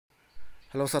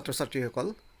hello' ছাত্ৰ ছাত্ৰীসকল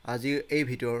আজি এই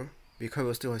ভিডিঅ'ৰ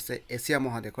বিষয়বস্তু হৈছে এছিয়া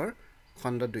মহাদেশৰ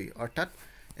খণ্ড 2 অৰ্থাৎ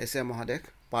এছিয়া মহাদেশ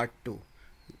পাৰ্ট 2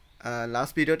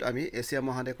 লাষ্ট ভিডিঅ'ত আমি এছিয়া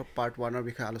মহাদেশৰ পাৰ্ট 1ৰ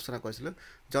বিষয়ে আলোচনা কৰিছিলোঁ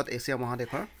য'ত এছিয়া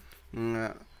মহাদেশৰ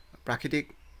প্ৰাকৃতিক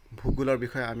ভূগোলৰ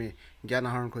বিষয়ে আমি জ্ঞান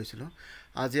আহৰণ কৰিছিলোঁ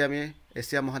আজি আমি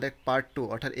এছিয়া মহাদেশ পাৰ্ট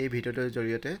 2 অৰ্থাৎ এই ভিডিঅ'টোৰ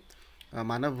জৰিয়তে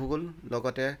মানৱ ভূগোল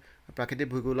লগতে প্ৰাকৃতিক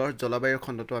ভূগোলৰ জলবায়ুৰ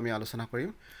খণ্ডটো আমি আলোচনা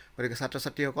কৰিম গতিকে ছাত্ৰ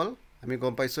ছাত্ৰীসকল আমি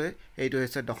গম পাইছোঁ এইটো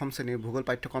হৈছে দশম শ্ৰেণীৰ ভূগোল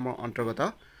পাঠ্যক্ৰমৰ অন্তৰ্গত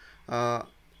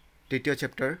তৃতীয়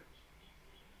চেপ্টাৰ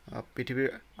পৃথিৱীৰ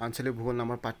আঞ্চলিক ভূগোল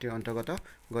নামৰ পাঠ্যৰ অন্তৰ্গত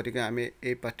গতিকে আমি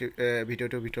এই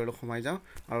ভিডিঅ'টোৰ ভিতৰলৈ সোমাই যাওঁ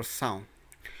আৰু চাওঁ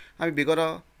আমি বিগত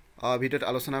ভিডিঅ'ত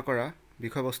আলোচনা কৰা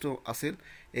বিষয়বস্তু আছিল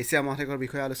এছিয়া মহাদেশৰ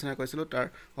বিষয়ে আলোচনা কৰিছিলোঁ তাৰ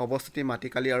অৱস্থিতি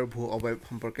মাটিকালি আৰু ভূ অৱয়ব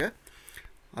সম্পৰ্কে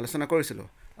আলোচনা কৰিছিলোঁ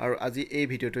আৰু আজি এই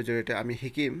ভিডিঅ'টোৰ জৰিয়তে আমি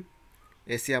শিকিম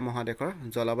এছিয়া মহাদেশৰ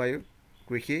জলবায়ু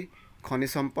কৃষি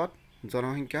খনিজ সম্পদ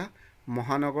জনসংখ্যা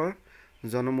মহানগৰ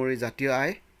জনমূৰি জাতীয়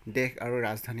আয় দেশ আৰু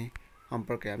ৰাজধানী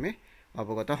সম্পৰ্কে আমি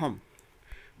অৱগত হ'ম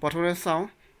প্ৰথমে চাওঁ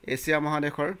এছিয়া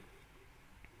মহাদেশৰ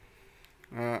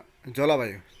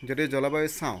জলবায়ু যদি জলবায়ু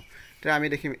চাওঁ তেতিয়া আমি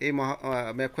দেখিম এই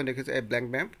মেপখন দেখিছোঁ এই ব্লেংক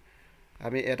মেপ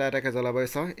আমি এটা এটাকৈ জলবায়ু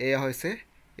চাওঁ এয়া হৈছে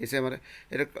এছিয়া মহাদেশ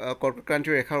এইটো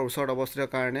কৰ্কটক্ৰান্তীয় ৰেখাৰ ওচৰত অৱস্থিত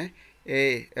কাৰণে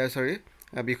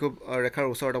বিষুৱ ৰেখাৰ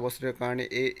ওচৰত অৱস্থিত কাৰণে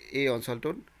এই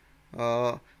অঞ্চলটোত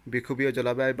বিষুৱীয়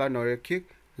জলবায়ু বা নৈৰক্ষিক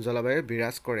জলবায়ু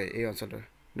বিৰাজ কৰে এই অঞ্চলটোৰ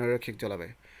নৈৰক্ষিক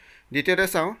জলবায়ু দ্বিতীয়তে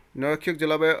চাওঁ নৈৰক্ষিক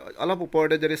জলবায়ু অলপ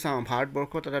ওপৰতে যদি চাওঁ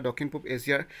ভাৰতবৰ্ষ তথা দক্ষিণ পূব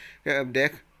এছিয়াৰ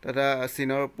দেশ তথা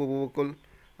চীনৰ পূব উপকূল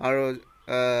আৰু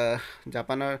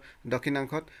জাপানৰ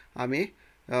দক্ষিণাংশত আমি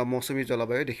মৌচুমী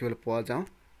জলবায়ু দেখিবলৈ পোৱা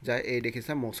যায় এই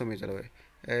দেখিছে মৌচুমী জলবায়ু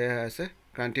এয়া হৈছে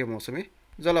ক্ৰান্তীয় মৌচুমী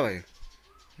জলবায়ু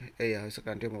এয়া হৈছে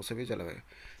ক্ৰান্তীয় মৌচুমী জলবায়ু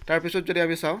তাৰপিছত যদি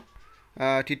আমি চাওঁ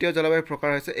তৃতীয় জলবায়ুৰ প্ৰকাৰ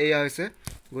হৈছে এয়া হৈছে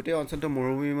গোটেই অঞ্চলটো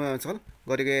মৰুভূমিময় অঞ্চল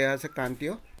গতিকে এয়া হৈছে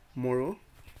ক্ৰান্তীয় মৰু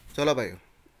জলবায়ু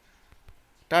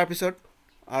তাৰপিছত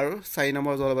আৰু 4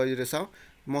 নম্বৰ জলবায়ু যদি চাওঁ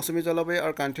মৌচুমী জলবায়ু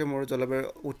আৰু ক্ৰান্তীয় মৰু জলবায়ুৰ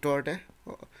উত্তৰতে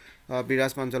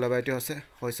বিৰাজমান জলবায়ুটো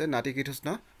হৈছে নাতিশীতোষ্ণ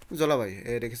জলবায়ু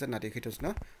এই দেখিছে নাতিশীতোষ্ণ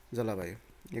জলবায়ু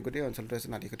এই গোটেই অঞ্চলটো হৈছে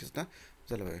নাতিশীতোষ্ণ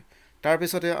জলবায়ু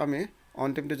তাৰপিছতে আমি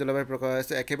অন্তিমটো জলবায়ুৰ প্ৰকাৰ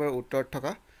হৈছে একেবাৰে উত্তৰত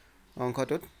থকা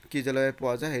অংশটোত কি জলবায়ু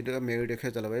পোৱা যায় সেইটো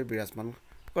মেৰুদেশীয় জলবায়ু বিৰাজমান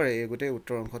কৰে এই গোটেই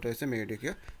উত্তৰ অংশটো হৈছে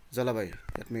মেৰুদেশীয় জলবায়ু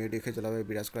ইয়াত মেৰুদেশীয় জলবায়ু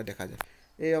বিৰাজ কৰা দেখা যায়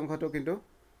এই অংশটো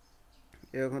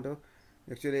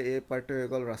একচুৱেলি এই পাৰ্টটো হৈ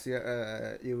গ'ল ৰাছিয়া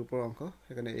ইউৰোপৰ অংশ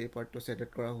সেইকাৰণে এই পাৰ্টটো ছেটেড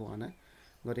কৰা হোৱা নাই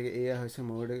গতিকে এয়া হৈছে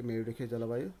মেৰুদেশীয়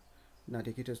জলবায়ু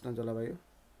নাতিশীতোষ্ণ জলবায়ু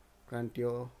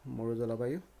ক্ৰান্তীয় মৰু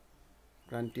জলবায়ু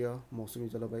ক্ৰান্তীয় মৌচুমী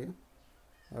জলবায়ু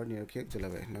আৰু নৈৰক্ষিক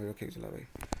জলবায়ু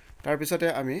তাৰপিছতে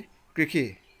আমি কৃষি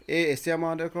এই এছিয়া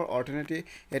মহাদেশৰ অৰ্থনীতি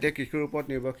এতিয়া কৃষিৰ ওপৰত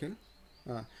নিৰ্ভৰশীল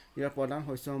ইয়াৰ প্ৰধান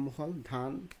শস্যসমূহ হ'ল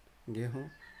ধান ঘেঁহু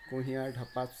কুঁহিয়াৰ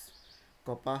ধপাত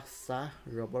কপাহ চাহ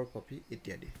ৰবৰ কফি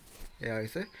ইত্যাদি এয়া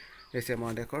হৈছে এছিয়া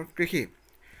মহাদেশৰ কৃষি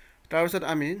তাৰপিছত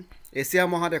আমি এছিয়া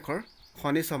মহাদেশৰ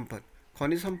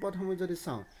খনিজ সম্পদসমূহ যদি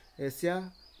চাওঁ এছিয়া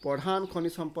প্ৰধান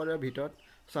খনিজ সম্পদৰ ভিতৰত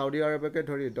ছাউদি আৰবকে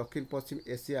ধৰি দক্ষিণ পশ্চিম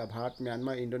এছিয়া ভাৰত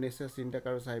ম্যানমাৰ ইণ্ডোনেছিয়া চীন দেশ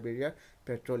আৰু চাইবেৰিয়াৰ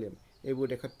পেট্ৰলিয়াম এইবোৰ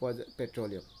দেশত পোৱা যায়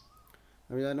পেট্ৰলিয়াম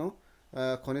আমি জানো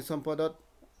খনিজ সম্পদত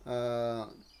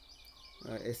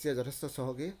এছিয়া যথেষ্ট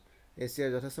চহকী এছিয়াৰ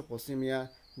যথেষ্ট পশ্চিম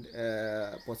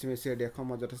এছিয়াৰ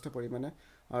দেশসমূহত যথেষ্ট পৰিমাণে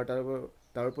আৰু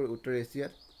তাৰোপৰি উত্তৰ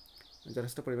এছিয়াত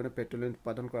যথেষ্ট পৰিমাণে পেট্ৰলিয়াম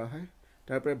উৎপাদন কৰা হয়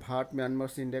তাৰোপৰি ভাৰত ম্যানমাৰ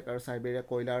চীন দেশ আৰু চাইবেৰিয়া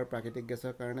কয়লা আৰু প্ৰাকৃতিক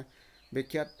গেছৰ কাৰণে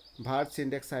বিখ্যাত ভাৰত চীন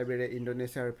দেশ চাইবেৰিয়া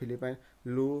ইণ্ডোনেছিয়া আৰু ফিলিপাইন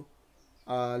লু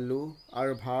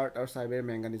আৰু ভাৰত আৰু চাইবেৰিয়া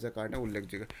মেংগানিজৰ কাৰণে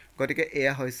উল্লেখযোগ্য গতিকে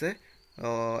এয়া হৈছে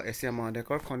এছিয়া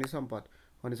মহাদেশৰ খনিজ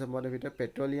সম্পদৰ ভিতৰত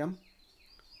পেট্ৰলিয়াম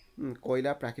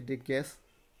কয়লা প্ৰাকৃতিক গেছ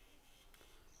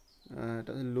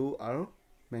তাৰপিছত লু আৰু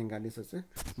মেংগানিজ আছে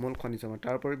মূল খনিজ সম্পদ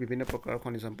তাৰোপৰি বিভিন্ন প্ৰকাৰৰ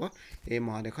খনিজ সম্পদ এই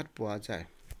মহাদেশত পোৱা যায়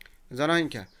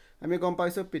জনসংখ্যা আমি গম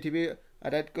পাইছোঁ পৃথিৱীৰ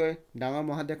আটাইতকৈ ডাঙৰ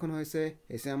মহাদেশখন হৈছে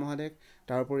এছিয়া মহাদেশ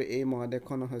তাৰোপৰি এই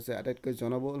মহাদেশখন হৈছে আটাইতকৈ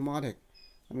জনবহুল মহাদেশ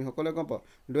আমি সকলোৱে গম পাওঁ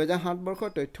 2007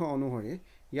 বৰ্ষৰ তথ্য অনুসৰি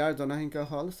ইয়াৰ জনসংখ্যা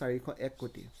হ'ল 401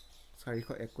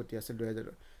 কোটি আছিল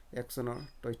 2007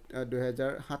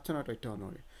 চনৰ তথ্য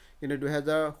অনুসৰি কিন্তু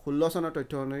 2016 চনৰ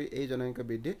তথ্য অনুসৰি এই জনসংখ্যা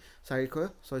বৃদ্ধি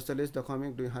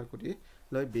 446.27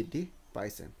 কোটিলৈ বৃদ্ধি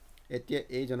পাইছে এতিয়া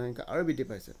এই জনসংখ্যা আৰু বৃদ্ধি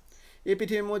পাইছে এই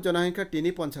পৃথিৱীৰ মুঠ জনসংখ্যাৰ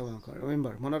 3/5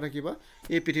 ৰিমেম্বাৰ মনত ৰাখিব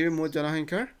এই পৃথিৱীৰ মুঠ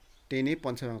জনসংখ্যাৰ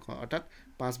 3/5 অৰ্থাৎ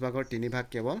 5 ভাগৰ 3 ভাগ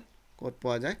কেৱল ক'ত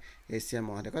পোৱা যায় এছিয়া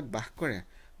মহাদেশত বাস কৰে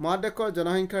মহাদেশৰ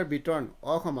জনসংখ্যাৰ বিতৰণ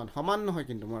সমান নহয়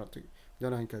কিন্তু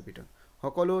জনসংখ্যাৰ বিতৰণ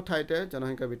সকলো ঠাইতে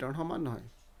জনসংখ্যাৰ বিতৰণ সমান নহয়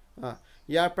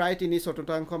ইয়াৰ প্ৰায়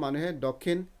 3/4 মানুহে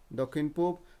দক্ষিণ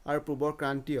পূব আৰু পূবৰ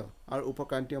ক্ৰান্তীয় আৰু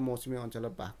উপক্ৰান্তীয় মৌচুমী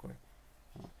অঞ্চলত বাস কৰে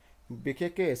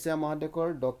বিশেষকৈ এছিয়া মহাদেশৰ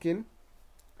দক্ষিণ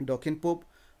দক্ষিণ পূব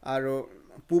আৰু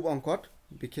পূব অংশত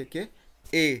বিশেষকৈ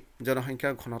এই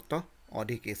জনসংখ্যাৰ ঘনত্ব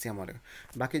অধিক এছিয়া মহাদেশত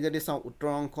বাকী যদি চাওঁ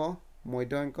উত্তৰ অংশ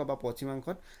মধ্য অংশ বা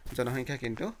পশ্চিমাংশত জনসংখ্যা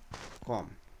কিন্তু কম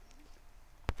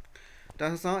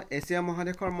তাৰপিছত চাওঁ এছিয়া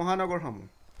মহাদেশৰ মহানগৰসমূহ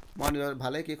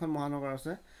ভালেই কেইখন মহানগৰ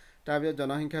আছে তাৰ ভিতৰত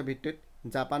জনসংখ্যাৰ ভিত্তিত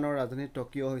জাপানৰ ৰাজধানী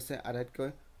টকিঅ' হৈছে আটাইতকৈ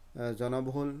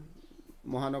জনবহুল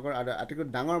মহানগৰ আৰু আটাইতকৈ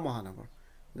ডাঙৰ মহানগৰ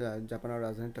জাপানৰ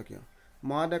ৰাজধানী টকিঅ'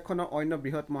 মহাদেশখনৰ অন্য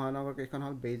বৃহৎ মহানগৰ কেইখন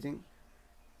হ'ল বেইজিং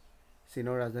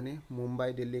চীনৰ ৰাজধানী মুম্বাই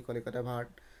দিল্লী কলিকতা ভাৰত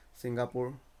ছিংগাপুৰ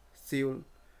ছিউল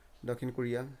দক্ষিণ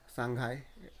Korea Shanghai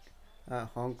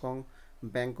Hong Kong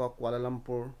Bangkok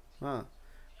Kuala Lumpur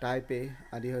টাইপে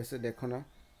আদি হৈছে দেশখনৰ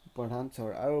প্ৰধান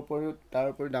চহৰ আৰু তাৰ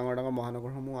উপৰিও ডাঙৰ ডাঙৰ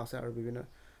মহানগৰসমূহ আছে আৰু বিভিন্ন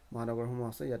মহানগৰসমূহ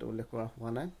আছে ইয়াত উল্লেখ কৰা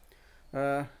হোৱা নাই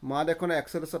মহাদেশখনৰ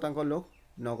 41% লোক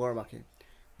নগৰবাসী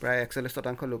প্ৰায়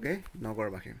 41% লোকেই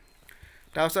নগৰবাসী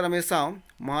তাৰপিছত আমি চাওঁ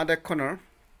মহাদেশখনৰ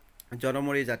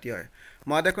জনমৰি জাতীয় আয়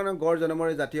মহাদেশখনৰ গড়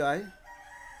জনমৰি জাতীয় আয়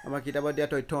আমাৰ কিতাপত দিয়া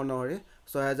তথ্য অনুসৰি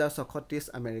 6,630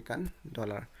 আমেৰিকান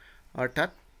ডলাৰ অৰ্থাৎ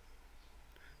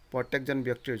প্ৰত্যেকজন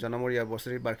ব্যক্তিৰ জনমৰীয়া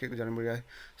বছৰি বাৰ্ষিক জনমৰীয়া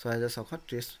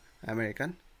 6,630 আমেৰিকান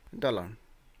ডলাৰ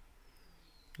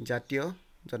জাতীয়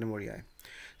জনমৰীয়া আয়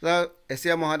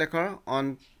এছিয়া মহাদেশৰ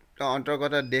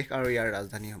অন্তৰ্গত দেশ আৰু ইয়াৰ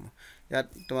ৰাজধানীসমূহ ইয়াত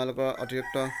তোমালোকৰ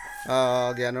অতিৰিক্ত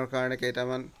জ্ঞানৰ কাৰণে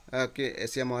কেইটামান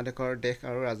এছিয়া মহাদেশৰ দেশ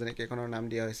আৰু ৰাজধানী কেইখনৰ নাম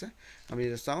দিয়া হৈছে আমি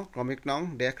চাওঁ ক্ৰমিক নং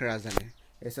দেশ ৰাজধানী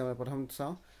এছিয়া প্ৰথম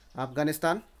চাওঁ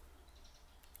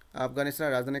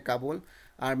আফগানিস্তানৰ ৰাজধানী Kabul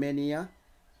Armenia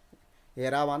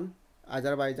এৰাৱান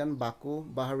Azerbaijan Baku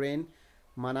Bahrain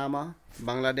Manama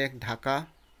Bangladesh Dhaka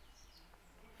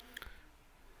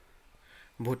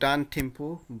Bhutan Thimphu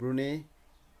Brunei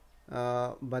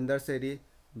বান্দাৰচেৰি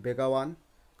বেগাৱান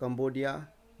Cambodia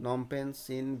Phnom Penh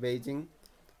চীন বেইজিং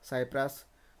চাইপ্ৰাছ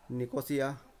নিকোচিয়া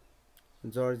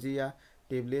জৰ্জিয়া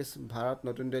টিবলিছ ভাৰত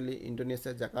নতুন Delhi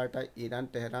Indonesia Jakarta Iran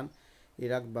Tehran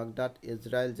Iraq Baghdad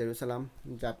Israel জেৰুচালাম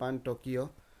Japan Tokyo'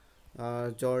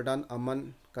 Jordan Aman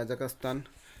Kazakhstan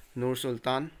Nur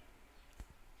চুলতান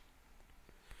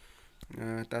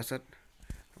তাৰপিছত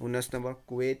 19 number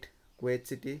Kuwait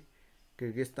city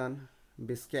Kyrgyzstan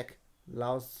বিস্কেক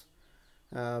Laos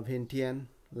ভিয়েণ্টিয়ান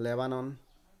Lebanon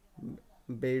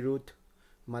Beirut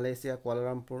Malaysia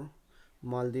Kuala Lumpur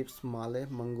মালদ্বীপছ মালে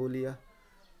মংগোলিয়া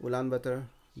উলান বাটাৰ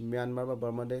ম্যানমাৰ বা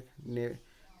বাৰ্মাদেশ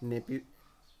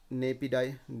নেপিডাই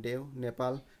দেও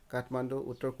নেপাল কাঠমাণ্ডু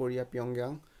উত্তৰ Korea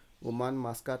পিয়ংয়াং Oman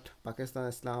Muscat Pakistan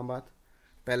Islamabad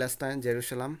Palestine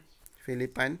জেৰুচালাম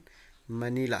Philippine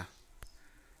Manila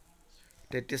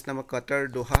 33 number কাটাৰ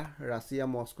দোহা Russia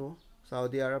Moscow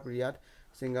Saudi আৰব Riyadh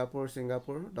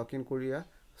Singapore দক্ষিণ Korea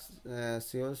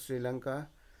Seoul Sri Lanka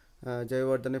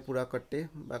Jayawardene পুৰাকট্টি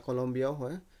বা কলম্বিয়াও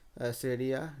হয়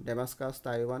চিৰিয়া ডেমাস্কাছ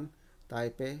Taiwan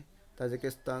টাইপে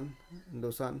তাজিকিস্তান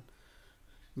দুসান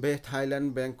থাইলেণ্ড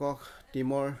বেংকক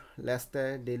টিমৰ লেষ্ଟେ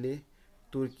দিল্লী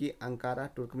তুৰ্কী আংকাৰা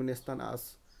তুৰ্কমেনিস্তান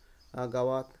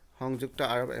গাৱাত সংযুক্ত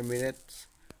আৰব এমিৰেটছ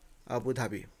আবু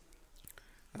ধাবি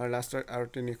আৰু লাষ্টত আৰু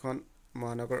তিনিখন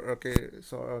মহানগৰ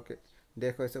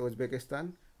দেশ হৈছে উজবেকিস্তান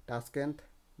টাস্কেণ্ট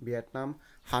ভিয়েটনাম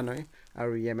হানৈ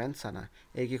আৰু য়েমেন চানা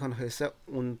এইকেইখন হৈছে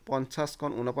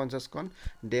 49খন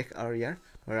দেশ আৰু ইয়াৰ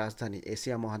ৰাজধানী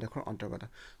এছিয়া মহাদেশৰ অন্তৰ্গত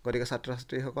গতিকে ছাত্ৰ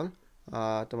ছাত্ৰীসকল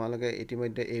তোমালোকে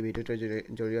ইতিমধ্যে এই ভিডিঅ'টোৰ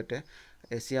জৰিয়তে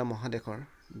এছিয়া মহাদেশৰ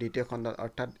দ্বিতীয় খণ্ডত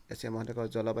অৰ্থাৎ এছিয়া মহাদেশৰ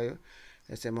জলবায়ু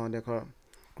এছিয়া মহাদেশৰ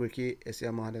কৃষি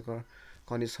এছিয়া মহাদেশৰ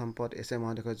খনিজ সম্পদ এছিয়া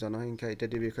মহাদেশৰ জনসংখ্যা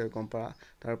ইত্যাদিৰ বিষয়ে গম পোৱা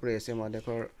তাৰোপৰি এছিয়া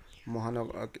মহাদেশৰ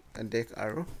মহানগৰ দেশ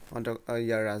আৰু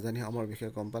ইয়াৰ ৰাজধানীসমূহৰ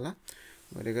বিষয়ে গম পালা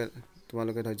গতিকে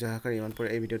তোমালোকে ধৈৰ্য সহকাৰে ইমান পৰে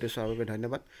এই ভিডিঅ'টো চোৱাৰ বাবে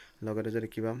ধন্যবাদ লগতে যদি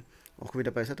কিবা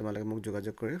অসুবিধা পাইছা তোমালোকে মোক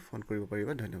যোগাযোগ কৰি ফোন কৰিব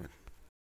পাৰিবা ধন্যবাদ